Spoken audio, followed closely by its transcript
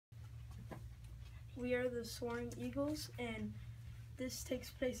We are the Soaring Eagles, and this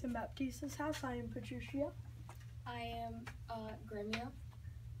takes place in Baptista's house. I am Patricia. I am Gremio.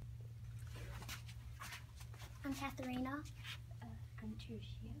 I'm Katharina. I'm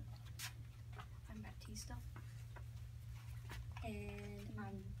Tricia. I'm Baptista. And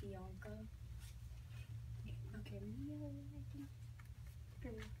I'm Bianca. Okay, Mia, I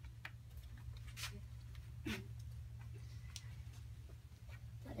think.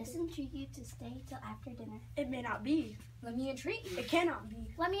 Let us entreat you to stay till after dinner. It may not be. Let me entreat you. It cannot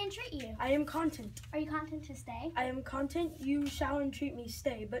be. Let me entreat you. I am content. Are you content to stay? I am content. You shall entreat me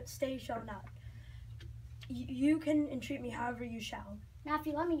stay, but stay shall not. You can entreat me however you shall. Now if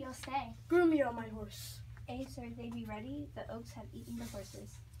you let me, you'll stay. Groom me on my horse. Ay, sir, they be ready. The oaks have eaten the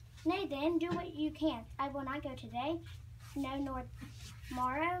horses. Nay then, do what you can. I will not go today, no nor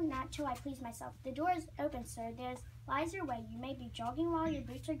tomorrow, not till I please myself. The door is open, sir. There lies your way. You may be jogging while your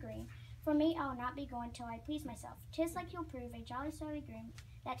boots are green. For me, I will not be going till I please myself. 'Tis like you'll prove a jolly surly groom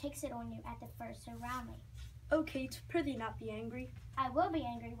that takes it on you at the first so roundly. O Kate, prithee not be angry. I will be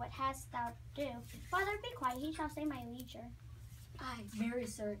angry. What hast thou to do? Father, be quiet. He shall say my leisure. Aye, marry,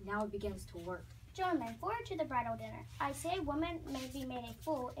 sir. Now it begins to work. Gentlemen, forward to the bridal dinner. I say a woman may be made a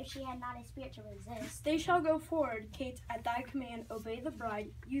fool if she had not a spirit to resist. They shall go forward, Kate, at thy command. Obey the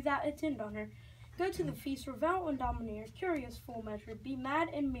bride, you that attend on her. Go to the feast, revel and domineer, curious full measure, be mad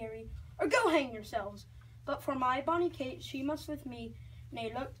and merry, or go hang yourselves. But for my bonny Kate, she must with me,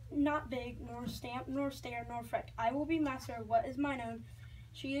 nay, look not big, nor stamp, nor stare, nor fret. I will be master of what is mine own.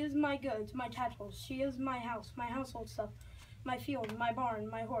 She is my goods, my chattels, she is my house, my household stuff, my field, my barn,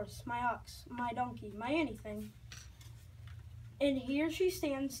 my horse, my ox, my donkey, my anything. And here she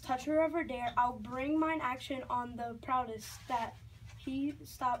stands, touch her ever dare, I'll bring mine action on the proudest, that he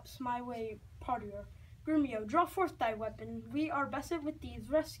stops my way partier. Grumio, draw forth thy weapon, we are bested with these,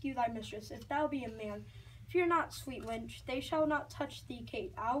 rescue thy mistress, if thou be a man. Fear not, sweet wench, they shall not touch thee,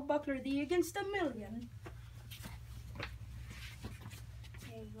 Kate, I'll buckler thee against 1,000,000.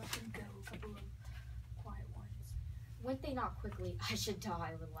 Okay, let them go. A couple of quiet ones. Went they not quickly, I should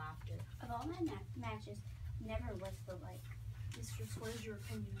die with laughter. Of all my matches, never was the like. Mistress, what is your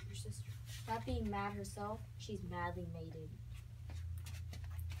opinion of your sister? That being mad herself, she's madly mated.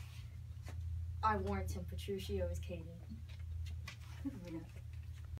 I warrant him, Petruchio is Katie.